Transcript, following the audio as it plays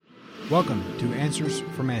Welcome to Answers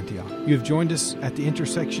from Antioch. You have joined us at the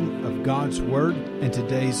intersection of God's Word and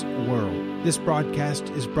today's world. This broadcast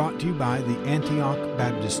is brought to you by the Antioch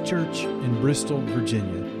Baptist Church in Bristol,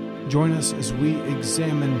 Virginia. Join us as we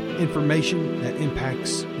examine information that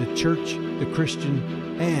impacts the church, the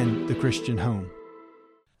Christian, and the Christian home.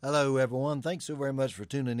 Hello, everyone. Thanks so very much for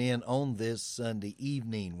tuning in on this Sunday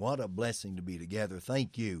evening. What a blessing to be together.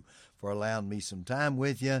 Thank you for allowing me some time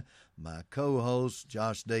with you. My co-host,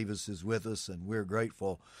 Josh Davis, is with us, and we're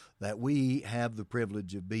grateful that we have the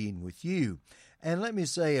privilege of being with you. And let me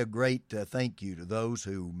say a great thank you to those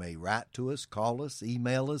who may write to us, call us,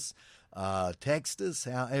 email us, text us,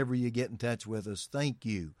 however you get in touch with us. Thank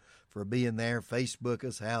you for being there. Facebook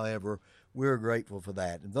us, however. We're grateful for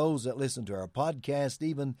that. And those that listen to our podcast,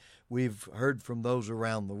 even we've heard from those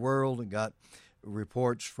around the world and got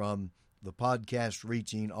reports from the podcast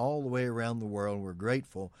reaching all the way around the world. We're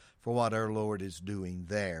grateful for what our Lord is doing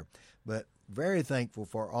there. But very thankful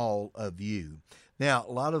for all of you. Now,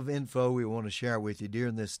 a lot of info we want to share with you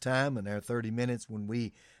during this time in our 30 minutes when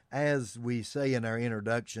we, as we say in our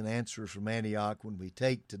introduction, Answers from Antioch, when we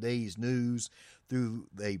take today's news through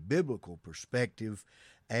a biblical perspective.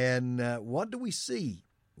 And what do we see?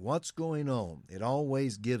 What's going on? It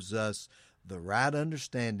always gives us the right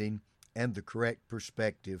understanding and the correct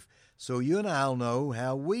perspective, so you and I'll know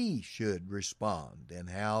how we should respond and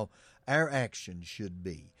how our actions should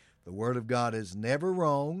be. The Word of God is never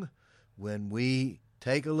wrong when we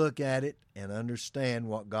take a look at it and understand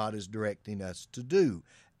what God is directing us to do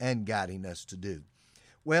and guiding us to do.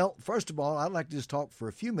 Well, first of all, I'd like to just talk for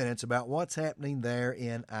a few minutes about what's happening there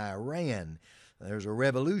in Iran. There's a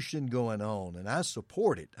revolution going on, and I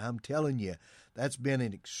support it. I'm telling you, that's been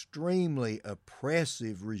an extremely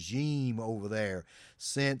oppressive regime over there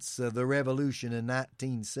since the revolution in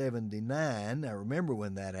 1979. I remember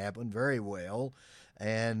when that happened very well,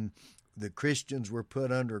 and the Christians were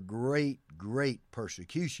put under great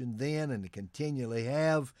persecution then, and they continually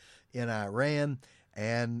have in Iran,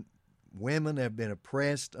 and women have been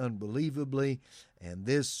oppressed unbelievably, and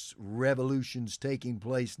this revolution's taking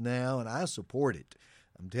place now, and I support it.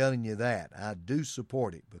 I'm telling you that. I do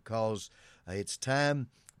support it because it's time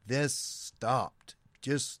this stopped.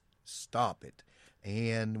 Just stop it.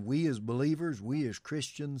 And we as believers, we as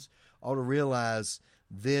Christians ought to realize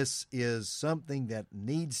this is something that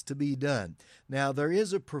needs to be done. Now, there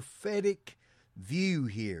is a prophetic view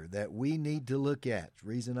here that we need to look at. The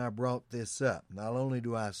reason I brought this up, not only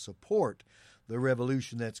do I support the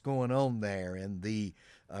revolution that's going on there and the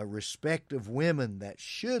respect of women that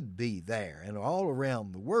should be there and all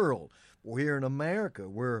around the world. Well, here in America,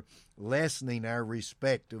 we're lessening our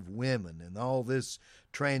respect of women and all this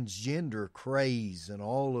transgender craze and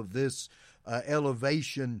all of this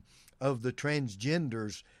elevation of the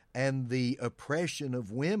transgenders and the oppression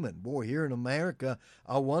of women. Boy, here in America,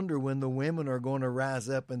 I wonder when the women are going to rise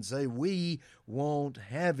up and say, we won't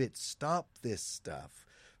have it. Stop this stuff.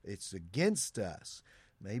 It's against us.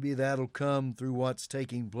 Maybe that'll come through what's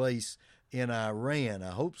taking place in Iran.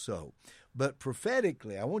 I hope so. But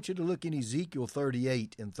prophetically, I want you to look in Ezekiel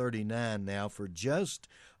 38 and 39 now for just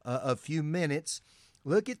a few minutes.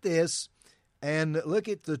 Look at this and look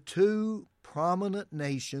at the two prominent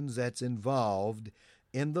nations that's involved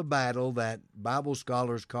in the battle that Bible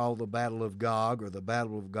scholars call the Battle of Gog, or the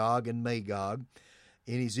Battle of Gog and Magog,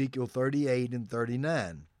 in Ezekiel 38 and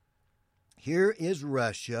 39. Here is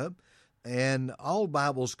Russia, and all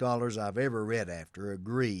Bible scholars I've ever read after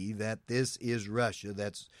agree that this is Russia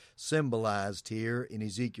that's symbolized here in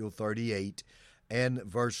Ezekiel 38 and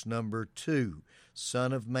verse number 2.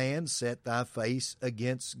 Son of man, set thy face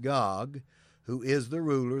against Gog, who is the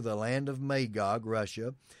ruler, the land of Magog,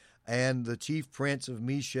 Russia, and the chief prince of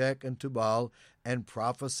Meshech and Tubal, and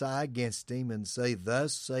prophesy against him, and say,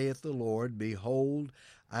 Thus saith the Lord, Behold,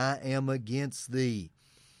 I am against thee,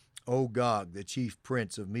 O Gog, the chief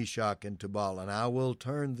prince of Meshech and Tubal, and I will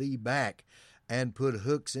turn thee back, and put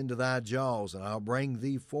hooks into thy jaws, and I'll bring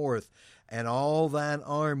thee forth, and all thine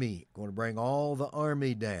army, going to bring all the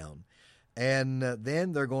army down. And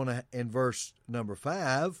then they're going to, in verse number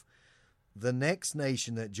 5, the next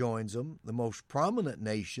nation that joins them, the most prominent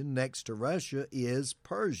nation next to Russia, is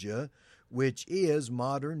Persia, which is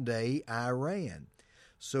modern-day Iran.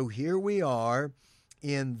 So here we are.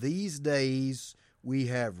 In these days, we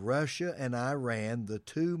have Russia and Iran, the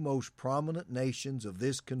two most prominent nations of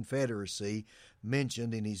this confederacy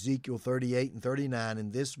mentioned in Ezekiel 38 and 39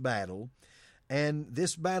 in this battle. And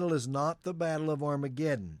this battle is not the Battle of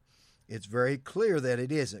Armageddon. It's very clear that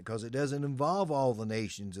it isn't, because it doesn't involve all the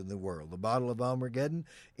nations in the world. The Battle of Armageddon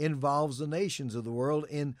involves the nations of the world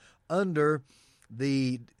under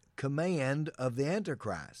the command of the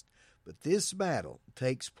Antichrist. But this battle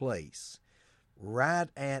takes place right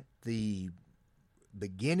at the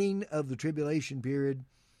beginning of the tribulation period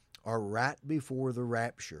or right before the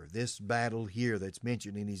rapture. This battle here that's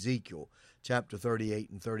mentioned in Ezekiel chapter 38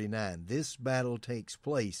 and 39, this battle takes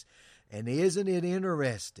place. And isn't it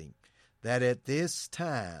interesting that at this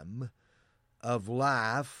time of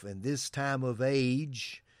life and this time of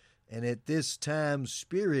age and at this time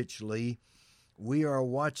spiritually, we are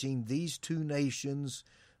watching these two nations,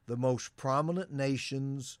 the most prominent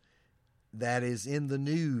nations that is in the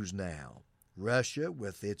news now. Russia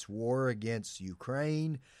with its war against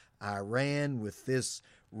Ukraine, Iran with this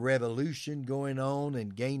revolution going on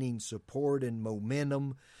and gaining support and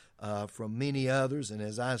momentum from many others. And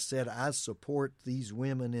as I said, I support these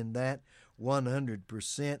women in that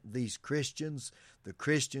 100%. These Christians, the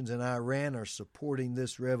Christians in Iran are supporting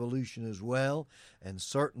this revolution as well, and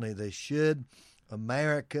certainly they should.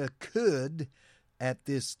 America could, at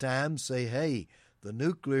this time, say, hey, the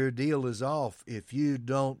nuclear deal is off if you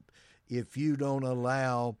don't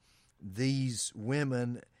allow these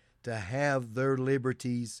women to have their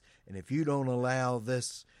liberties, and if you don't allow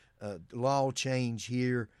this law change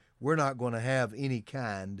here, we're not going to have any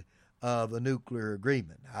kind of a nuclear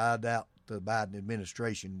agreement. I doubt the Biden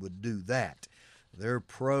administration would do that. They're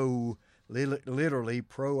literally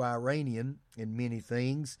pro-Iranian in many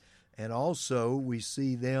things, and also we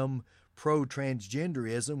see them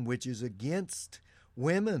pro-transgenderism, which is against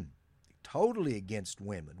women, totally against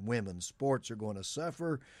women. Women's sports are going to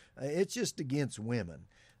suffer. It's just against women.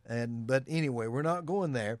 But anyway, we're not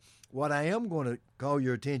going there. What I am going to call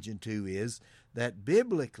your attention to is that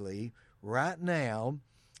biblically, right now,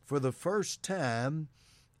 for the first time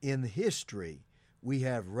in history, we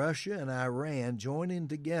have Russia and Iran joining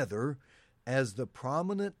together as the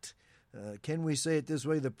prominent, can we say it this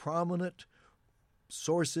way, the prominent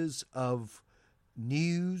sources of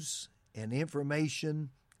news and information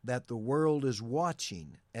that the world is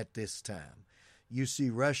watching at this time. You see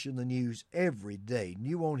Russia in the news every day.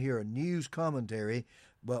 You won't hear a news commentary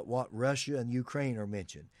but what Russia and Ukraine are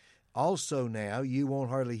mentioned. Also now, you won't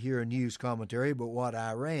hardly hear a news commentary but what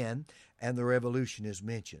Iran and the revolution is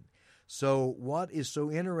mentioned. So what is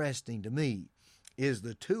so interesting to me is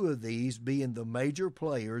the two of these being the major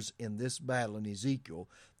players in this battle in Ezekiel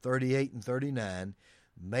 38 and 39,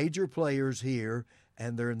 major players here,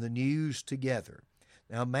 and they're in the news together.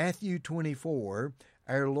 Now, Matthew 24,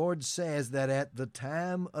 our Lord says that at the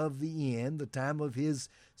time of the end, the time of His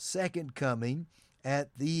second coming, at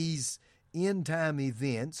these end-time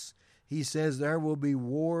events, He says there will be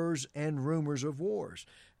wars and rumors of wars.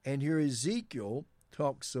 And here Ezekiel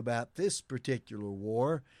talks about this particular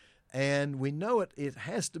war, and we know it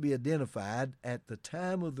has to be identified at the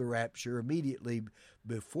time of the rapture, immediately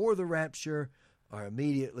before the rapture, or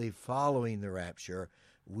immediately following the rapture.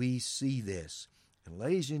 We see this. And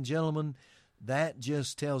ladies and gentlemen, that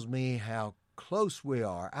just tells me how close we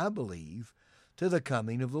are, I believe, to the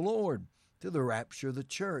coming of the Lord, to the rapture of the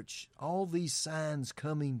church. All these signs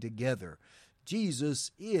coming together.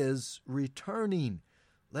 Jesus is returning.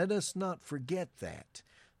 Let us not forget that.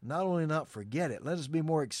 Not only not forget it, let us be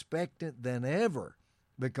more expectant than ever,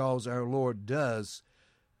 because our Lord does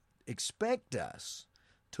expect us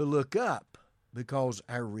to look up, because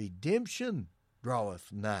our redemption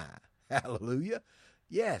draweth nigh. Hallelujah.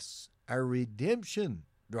 Yes, our redemption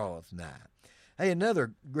draweth nigh. Hey,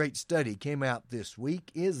 another great study came out this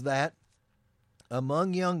week is that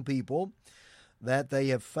among young people, that they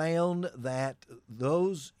have found that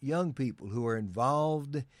those young people who are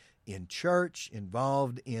involved in church,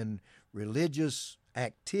 involved in religious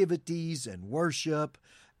activities and worship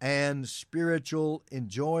and spiritual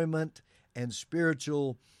enjoyment and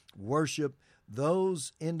spiritual worship,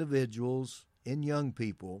 those individuals in young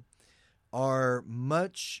people are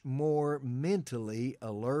much more mentally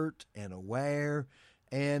alert and aware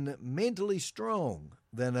and mentally strong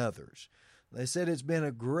than others. They said it's been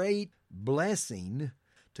a great blessing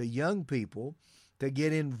to young people to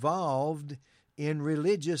get involved in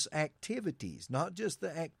religious activities, not just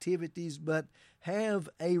the activities, but have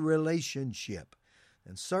a relationship.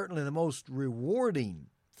 And certainly the most rewarding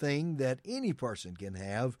thing that any person can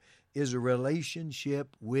have is a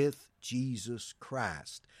relationship with Jesus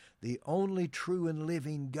Christ, the only true and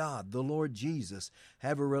living God, the Lord Jesus.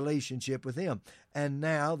 Have a relationship with Him. And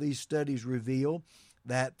now these studies reveal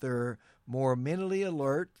that they're more mentally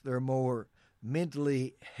alert, they're more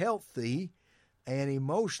mentally healthy and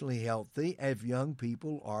emotionally healthy if young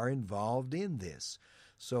people are involved in this.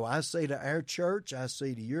 So I say to our church, I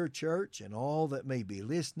say to your church and all that may be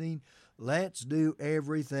listening, let's do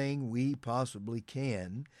everything we possibly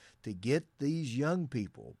can to get these young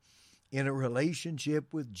people in a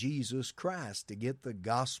relationship with Jesus Christ, to get the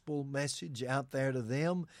gospel message out there to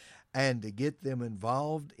them and to get them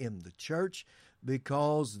involved in the church,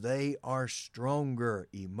 because they are stronger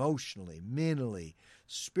emotionally, mentally,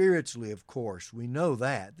 spiritually, of course. We know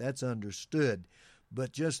that. That's understood.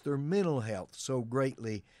 But just their mental health so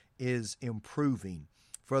greatly is improving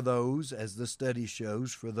for those, as the study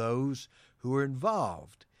shows, for those who are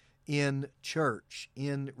involved in church,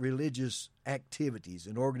 in religious activities,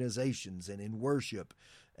 in organizations, and in worship.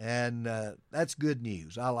 And that's good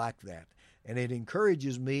news. I like that. And it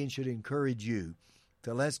encourages me and should encourage you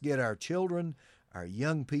to let's get our children, our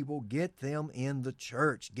young people, get them in the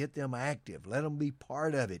church, get them active, let them be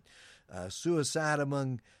part of it. Suicide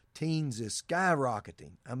among teens is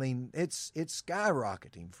skyrocketing. I mean, it's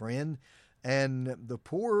skyrocketing, friend. And the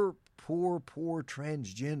poor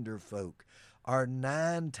transgender folk are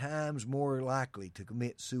 9 times more likely to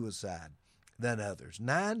commit suicide than others.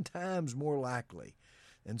 9 times more likely.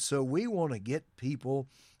 And so we want to get people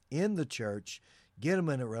in the church, get them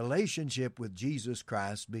in a relationship with Jesus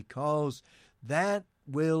Christ, because that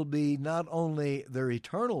will be not only their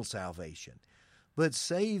eternal salvation, but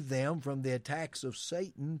save them from the attacks of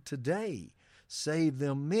Satan today. Save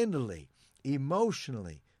them mentally,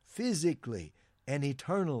 emotionally, physically, and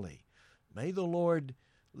eternally. May the Lord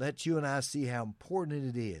let you and I see how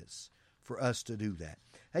important it is for us to do that.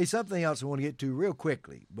 Hey, something else I want to get to real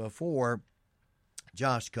quickly before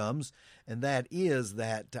Josh comes, and that is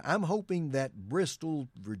that I'm hoping that Bristol,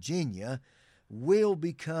 Virginia will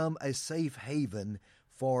become a safe haven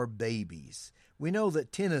for babies. We know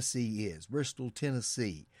that Bristol,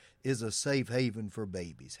 Tennessee is a safe haven for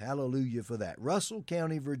babies. Hallelujah for that. Russell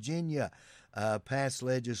County, Virginia passed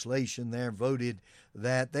legislation there, voted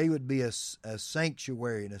that they would be a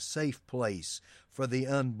sanctuary and a safe place for the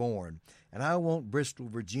unborn. And I want Bristol,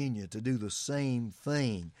 Virginia to do the same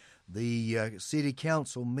thing. The city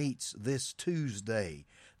council meets this Tuesday.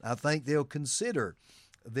 I think they'll consider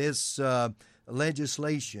this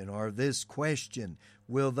legislation or this question.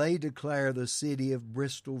 Will they declare the city of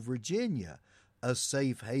Bristol, Virginia a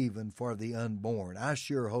safe haven for the unborn? I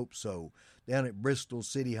sure hope so. Down at Bristol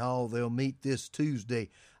City Hall, they'll meet this Tuesday.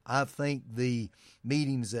 I think the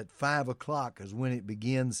meeting's at 5 o'clock is when it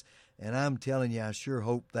begins, and I'm telling you, I sure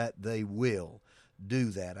hope that they will do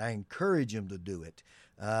that. I encourage them to do it.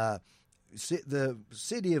 The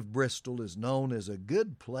city of Bristol is known as a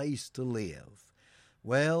good place to live.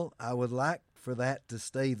 Well, I would like for that to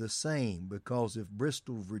stay the same, because if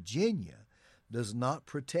Bristol, Virginia does not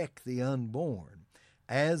protect the unborn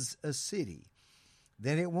as a city,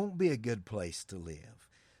 then it won't be a good place to live.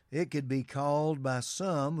 It could be called by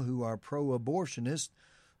some who are pro-abortionist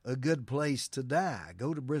a good place to die.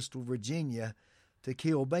 Go to Bristol, Virginia to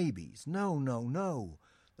kill babies. No.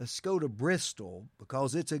 Let's go to Bristol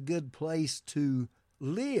because it's a good place to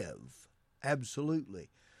live. Absolutely.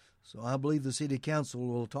 So I believe the City Council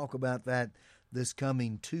will talk about that this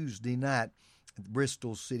coming Tuesday night at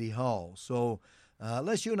Bristol City Hall. So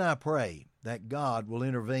let's you and I pray that God will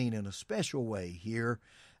intervene in a special way here,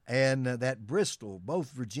 and that Bristol, both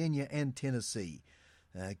Virginia and Tennessee,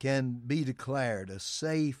 can be declared a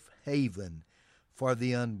safe haven for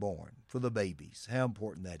the unborn, for the babies. How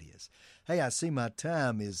important that is. Hey, I see my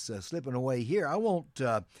time is slipping away here. I want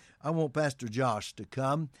Pastor Josh to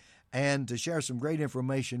come and to share some great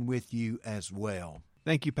information with you as well.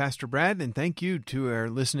 Thank you, Pastor Brad, and thank you to our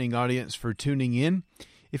listening audience for tuning in.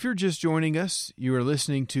 If you're just joining us, you are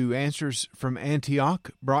listening to Answers from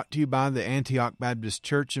Antioch, brought to you by the Antioch Baptist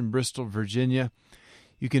Church in Bristol, Virginia.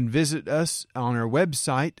 You can visit us on our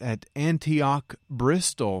website at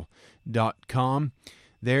antiochbristol.com.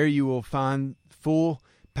 There you will find full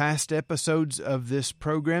past episodes of this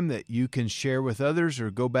program that you can share with others or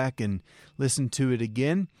go back and listen to it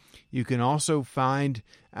again. You can also find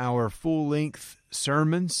our full-length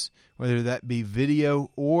sermons, whether that be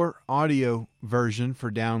video or audio version for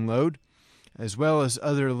download, as well as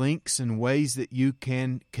other links and ways that you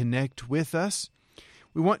can connect with us.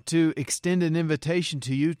 We want to extend an invitation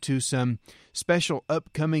to you to some special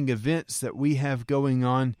upcoming events that we have going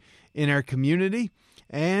on in our community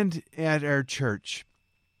and at our church.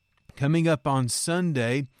 Coming up on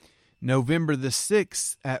Sunday, November the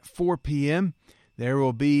 6th at 4 p.m., there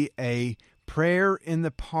will be a Prayer in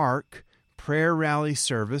the Park prayer rally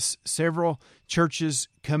service. Several churches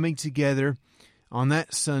coming together on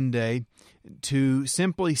that Sunday to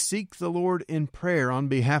simply seek the Lord in prayer on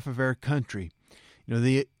behalf of our country. You know,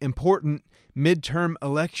 the important midterm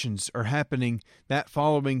elections are happening that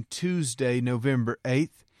following Tuesday, November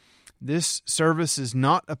 8th. This service is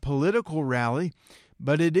not a political rally,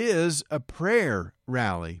 but it is a prayer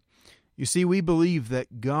rally. You see, we believe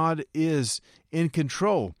that God is in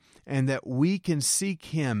control and that we can seek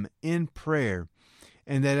Him in prayer.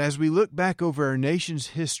 And that as we look back over our nation's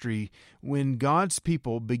history, when God's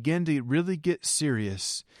people begin to really get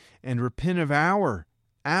serious and repent of our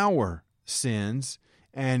sins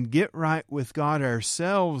and get right with God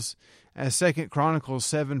ourselves, as 2 Chronicles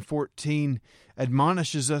 7:14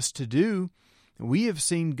 admonishes us to do, we have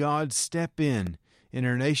seen God step in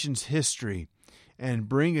our nation's history and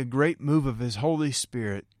bring a great move of His Holy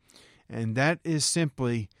Spirit. And that is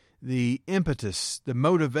simply the impetus, the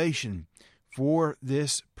motivation for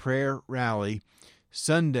this prayer rally,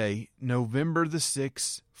 Sunday, November the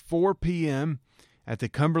 6th, 4 p.m. at the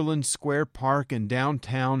Cumberland Square Park in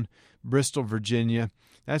downtown Bristol, Virginia.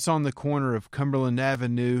 That's on the corner of Cumberland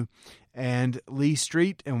Avenue and Lee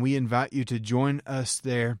Street, and we invite you to join us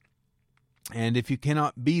there. And if you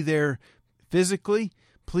cannot be there physically,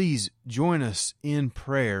 please join us in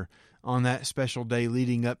prayer on that special day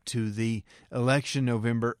leading up to the election,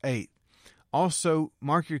 November 8th. Also,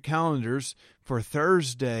 mark your calendars for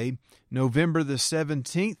Thursday, November the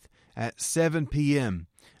 17th at 7 p.m.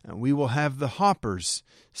 We will have the Hoppers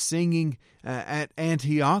singing at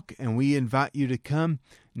Antioch, and we invite you to come.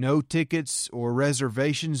 No tickets or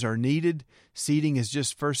reservations are needed. Seating is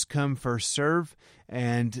just first come, first serve,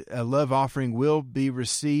 and a love offering will be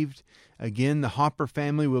received. Again, the Hopper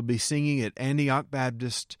family will be singing at Antioch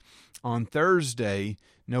Baptist on Thursday,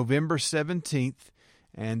 November 17th,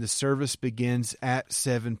 and the service begins at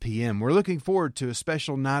 7 p.m. We're looking forward to a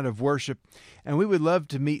special night of worship, and we would love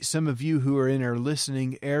to meet some of you who are in our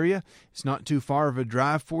listening area. It's not too far of a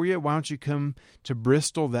drive for you. Why don't you come to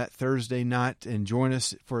Bristol that Thursday night and join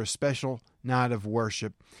us for a special night of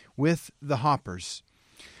worship with the Hoppers?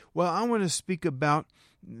 Well, I want to speak about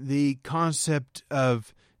the concept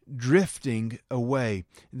of drifting away,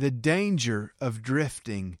 the danger of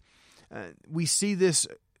drifting. We see this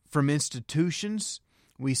from institutions.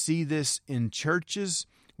 We see this in churches.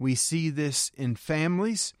 We see this in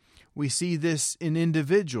families. We see this in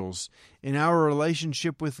individuals, in our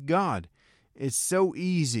relationship with God. It's so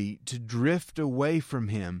easy to drift away from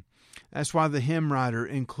Him. That's why the hymn writer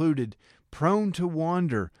included, prone to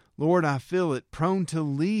wander, Lord, I feel it, prone to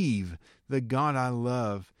leave the God I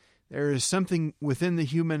love. There is something within the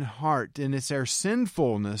human heart, and it's our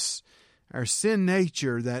sinfulness, our sin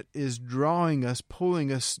nature that is drawing us,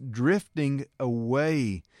 pulling us, drifting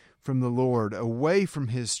away from the Lord, away from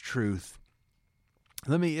His truth.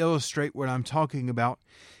 Let me illustrate what I'm talking about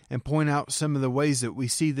and point out some of the ways that we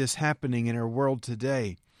see this happening in our world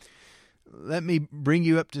today. Let me bring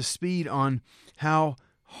you up to speed on how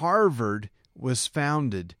Harvard was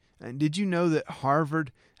founded. And did you know that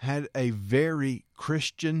Harvard had a very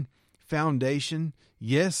Christian foundation?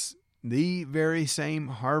 Yes, the very same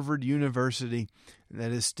Harvard University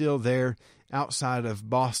that is still there outside of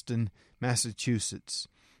Boston, Massachusetts.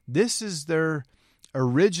 This is their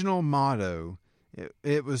original motto.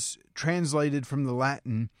 It was translated from the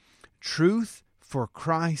Latin, Truth for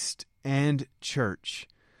Christ and Church.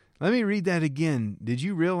 Let me read that again. Did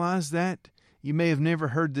you realize that? You may have never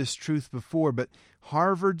heard this truth before, but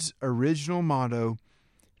Harvard's original motto,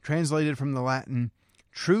 translated from the Latin,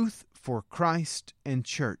 Truth for Christ and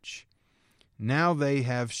Church. Now they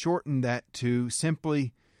have shortened that to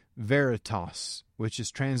simply Veritas, which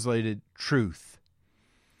is translated truth.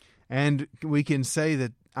 And we can say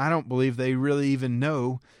that I don't believe they really even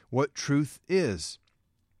know what truth is.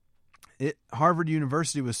 Harvard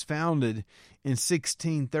University was founded in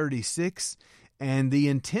 1636, and the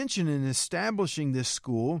intention in establishing this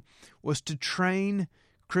school was to train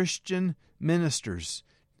Christian ministers.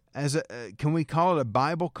 Can we call it a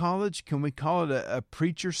Bible college? Can we call it a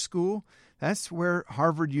preacher school? That's where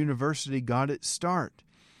Harvard University got its start.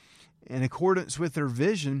 In accordance with their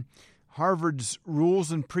vision, Harvard's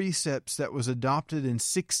rules and precepts that was adopted in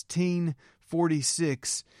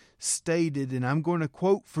 1646 stated, and I'm going to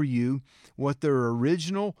quote for you what their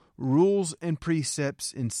original rules and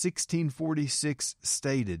precepts in 1646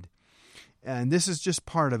 stated. And this is just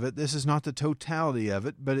part of it. This is not the totality of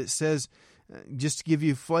it, but it says, just to give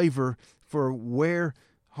you flavor for where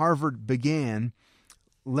Harvard began,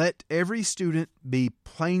 let every student be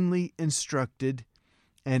plainly instructed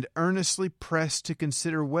and earnestly pressed to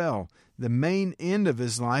consider well. The main end of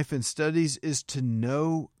his life and studies is to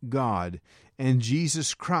know God and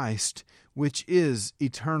Jesus Christ, which is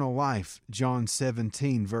eternal life, John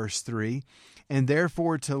 17, verse 3, and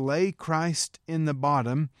therefore to lay Christ in the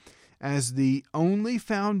bottom as the only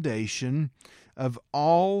foundation of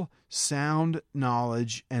all sound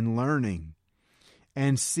knowledge and learning.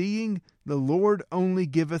 And seeing the Lord only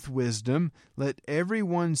giveth wisdom, let every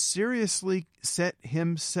one seriously set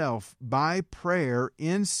himself by prayer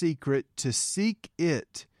in secret to seek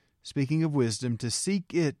it. Speaking of wisdom, to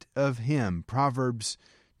seek it of him. Proverbs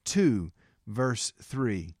 2, verse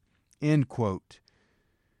 3. End quote.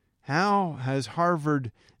 How has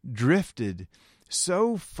Harvard drifted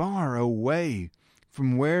so far away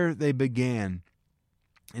from where they began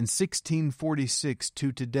in 1646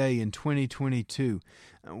 to today in 2022?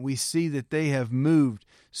 We see that they have moved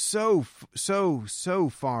so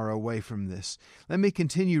far away from this. Let me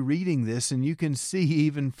continue reading this, and you can see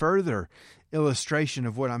even further illustration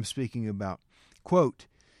of what I'm speaking about. Quote,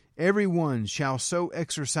 every one shall so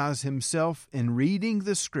exercise himself in reading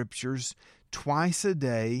the Scriptures twice a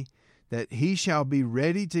day, that he shall be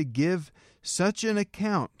ready to give such an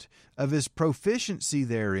account of his proficiency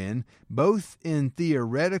therein, both in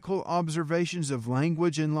theoretical observations of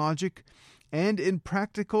language and logic, and in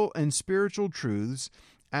practical and spiritual truths,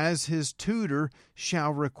 as his tutor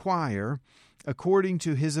shall require, according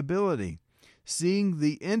to his ability. Seeing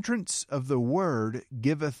the entrance of the Word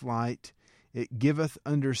giveth light, it giveth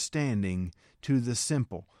understanding to the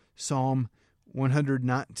simple. Psalm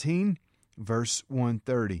 119, verse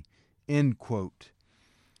 130. End quote.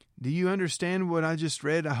 Do you understand what I just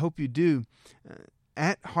read? I hope you do.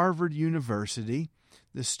 At Harvard University,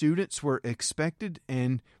 the students were expected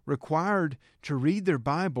and required to read their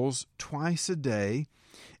Bibles twice a day,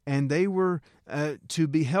 and they were to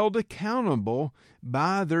be held accountable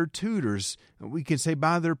by their tutors, we can say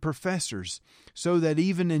by their professors, so that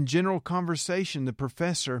even in general conversation, the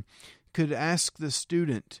professor could ask the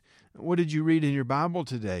student, what did you read in your Bible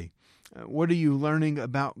today? What are you learning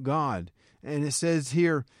about God? And it says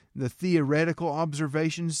here, the theoretical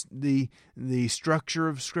observations, the structure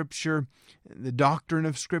of Scripture, the doctrine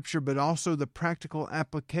of Scripture, but also the practical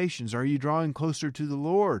applications. Are you drawing closer to the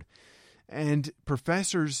Lord? And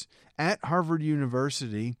professors at Harvard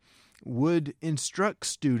University would instruct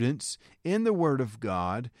students in the Word of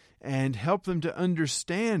God and help them to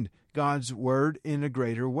understand God's Word in a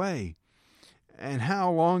greater way. And how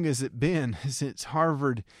long has it been since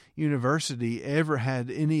Harvard University ever had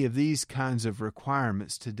any of these kinds of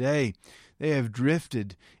requirements? Today, they have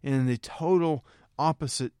drifted in the total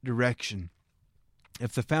opposite direction.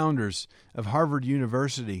 If the founders of Harvard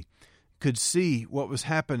University could see what was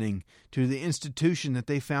happening to the institution that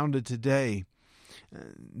they founded today,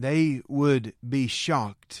 they would be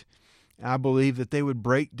shocked. I believe that they would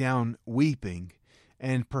break down weeping,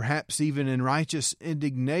 and perhaps even in righteous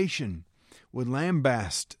indignation would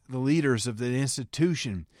lambast the leaders of the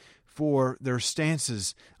institution for their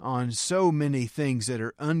stances on so many things that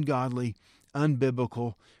are ungodly,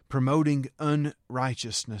 unbiblical, promoting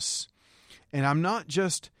unrighteousness. And I'm not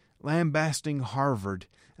just lambasting Harvard.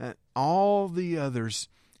 All the others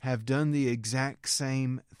have done the exact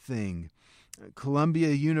same thing. Columbia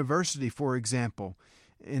University, for example,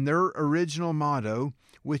 in their original motto,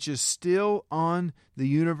 which is still on the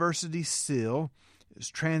university seal, is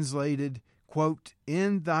translated, quote,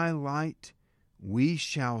 in thy light we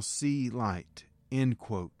shall see light, end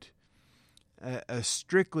quote. A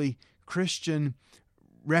strictly Christian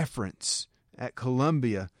reference at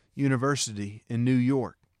Columbia University in New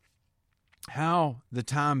York. How the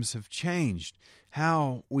times have changed,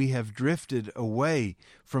 how we have drifted away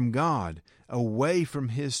from God, away from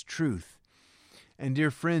His truth. And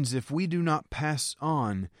dear friends, if we do not pass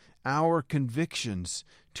on our convictions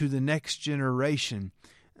to the next generation,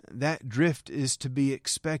 that drift is to be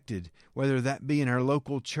expected, whether that be in our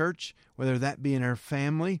local church, whether that be in our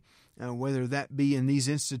family, whether that be in these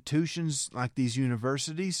institutions like these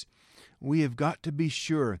universities. We have got to be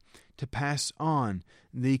sure to pass on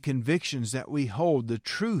the convictions that we hold, the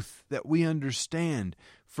truth that we understand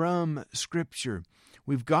from Scripture.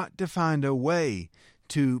 We've got to find a way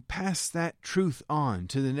to pass that truth on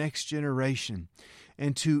to the next generation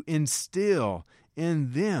and to instill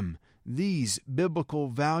in them these biblical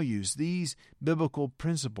values, these biblical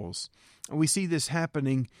principles. We see this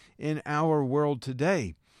happening in our world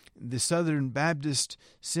today. The Southern Baptist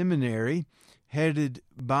Seminary, headed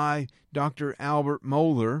by Dr. Albert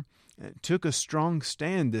Mohler, took a strong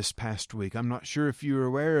stand this past week. I'm not sure if you're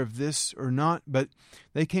aware of this or not, but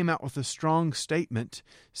they came out with a strong statement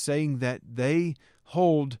saying that they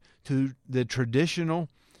hold to the traditional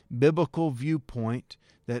biblical viewpoint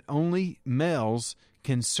that only males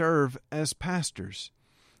can serve as pastors.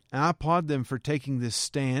 And I applaud them for taking this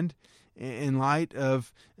stand in light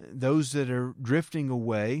of those that are drifting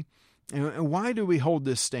away. And why do we hold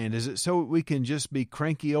this stand? Is it so we can just be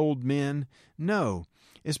cranky old men? No.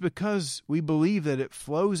 It's because we believe that it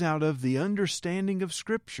flows out of the understanding of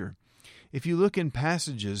Scripture. if you look in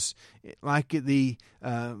passages like the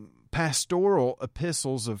pastoral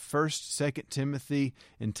epistles of 1st, 2nd Timothy,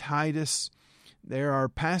 and Titus, there are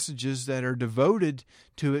passages that are devoted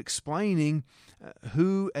to explaining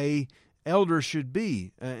who a elder should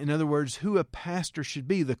be. In other words, who a pastor should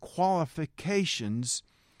be, the qualifications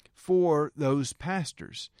for those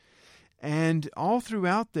pastors. And all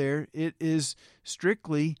throughout there, it is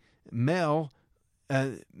strictly male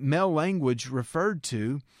language referred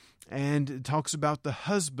to, and it talks about the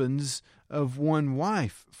husbands of one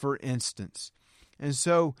wife, for instance. And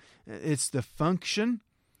so it's the function,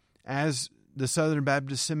 as the Southern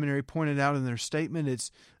Baptist Seminary pointed out in their statement,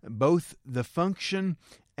 it's both the function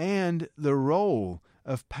and the role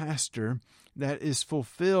of pastor that is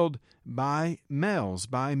fulfilled by males,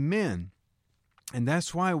 by men. And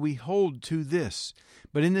that's why we hold to this.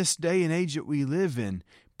 But in this day and age that we live in,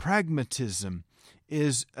 pragmatism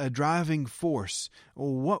is a driving force.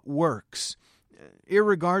 What works,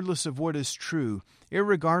 irregardless of what is true,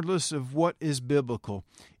 irregardless of what is biblical,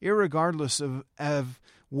 irregardless of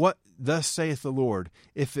what thus saith the Lord.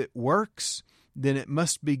 If it works, then it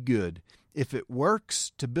must be good. If it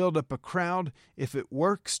works to build up a crowd, if it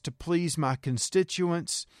works to please my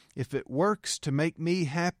constituents, if it works to make me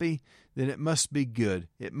happy, then it must be good.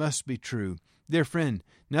 It must be true. Dear friend,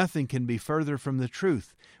 nothing can be further from the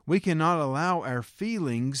truth. We cannot allow our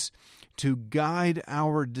feelings to guide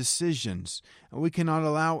our decisions. We cannot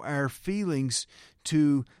allow our feelings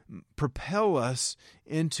to propel us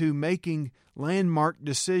into making landmark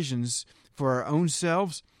decisions for our own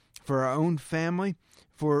selves, for our own family,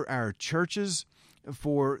 for our churches,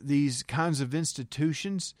 for these kinds of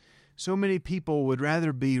institutions. So many people would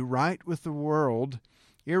rather be right with the world,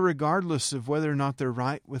 irregardless of whether or not they're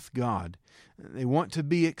right with God. They want to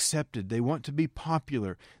be accepted. They want to be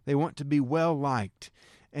popular. They want to be well-liked.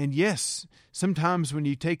 And yes, sometimes when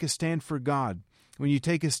you take a stand for God, when you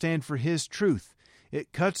take a stand for His truth,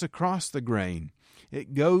 it cuts across the grain.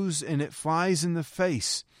 It goes and it flies in the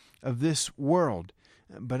face of this world.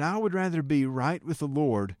 But I would rather be right with the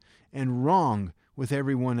Lord and wrong with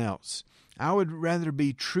everyone else. I would rather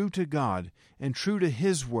be true to God and true to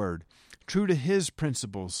His Word, true to His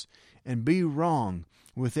principles, and be wrong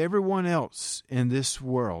with everyone else in this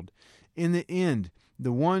world. In the end,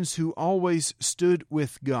 the ones who always stood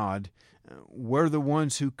with God were the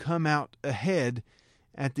ones who come out ahead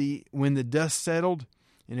when the dust settled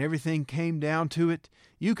and everything came down to it.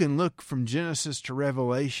 You can look from Genesis to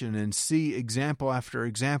Revelation and see example after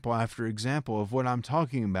example after example of what I'm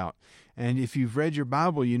talking about. And if you've read your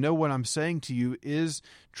Bible, you know what I'm saying to you is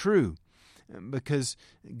true. Because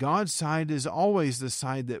God's side is always the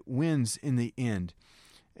side that wins in the end.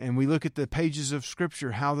 And we look at the pages of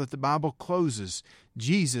Scripture, how that the Bible closes.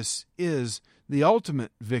 Jesus is the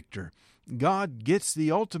ultimate victor. God gets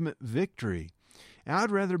the ultimate victory. And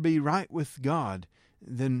I'd rather be right with God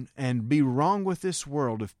and be wrong with this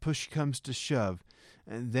world if push comes to shove,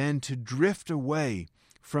 than to drift away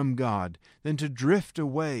from God, than to drift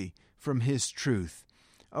away from His truth.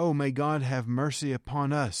 Oh, may God have mercy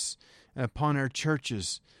upon us, upon our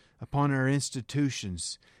churches, upon our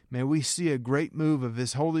institutions. May we see a great move of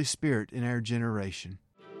His Holy Spirit in our generation.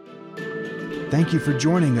 Thank you for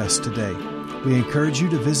joining us today. We encourage you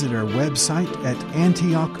to visit our website at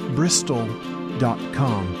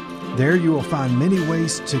AntiochBristol.com. There you will find many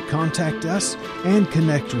ways to contact us and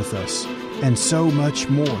connect with us, and so much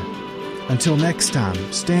more. Until next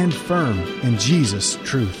time, stand firm in Jesus'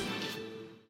 truth.